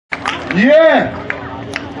Yeah.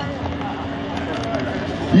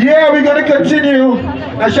 Yeah, we're gonna continue.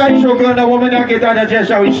 I shall show girl the woman that get on the chest,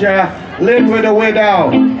 shall we share? Leg with the way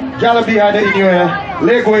down. Jala behind the in your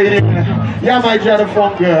leg way in your yeah, my jala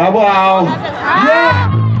funk girl. Wow.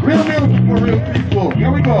 Yeah. Real music for real people.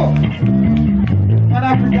 Here we go. Pan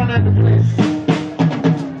Africana in the place.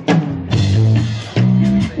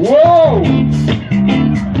 Whoa!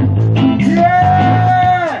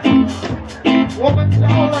 Yeah! Woman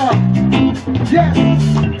dollar! Yes!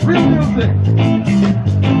 Real music!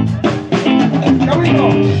 Here we go!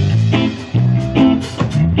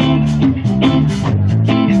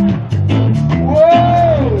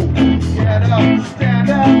 Whoa! Get up, stand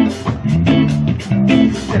up!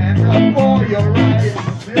 Stand up for your rights!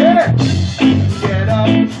 Yeah! Get up,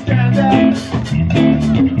 stand up!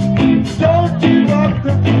 Don't give up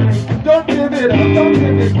the fight! Don't give it up! Don't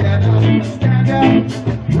give it! Get up, stand up!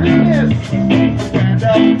 Realness! Stand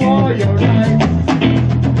up for your rights!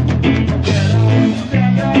 Get up,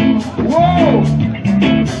 stand up! Whoa!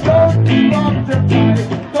 Don't give up the fight!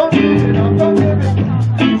 Don't give it up! Don't give it!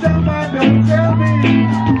 Somebody don't tell me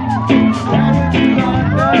why would you not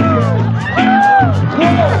know you?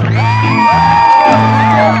 Whoa!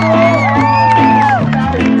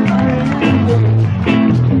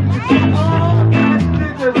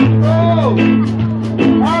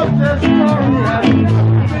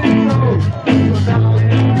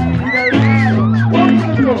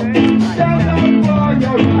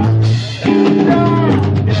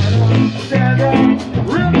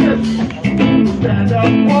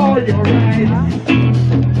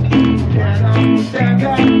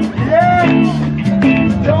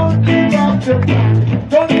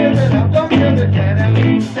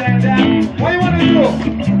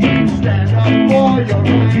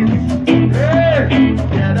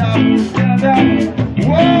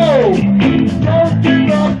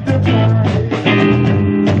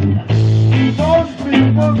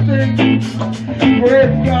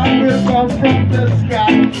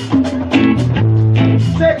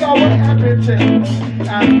 Take away everything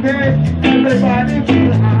and make everybody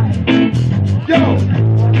feel high. Yo,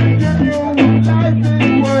 give you what life is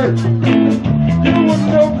worth. You would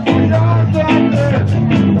look for your daughter.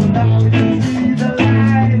 Now you see the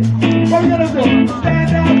light. What you gonna do?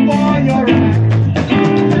 Stand up for your rights.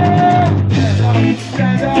 Yeah,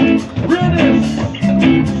 stand up, realness.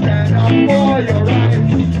 Stand up for your rights.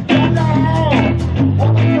 Stand up.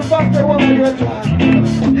 What is the fuck they want to do?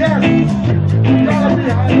 Yes. Gotta be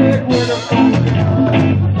high leg with a phone.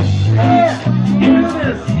 Yeah,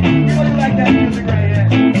 realness. You know you like that music right here.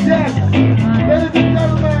 Yes, ladies and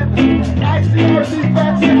gentlemen, ICRT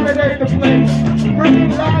Phat Saturday the place.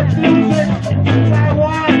 Bringing live music to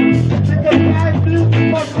Taiwan. Because live music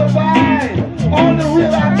must survive. All the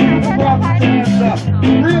real artists will rock their hands up.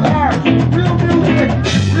 Real art, real music,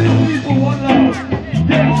 real people, one love.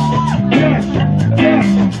 Yes, yes, yes,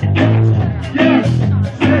 yes, yes.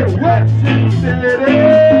 Say what?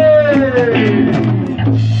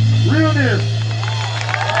 Realness.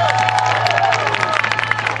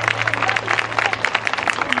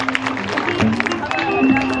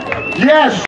 Yes.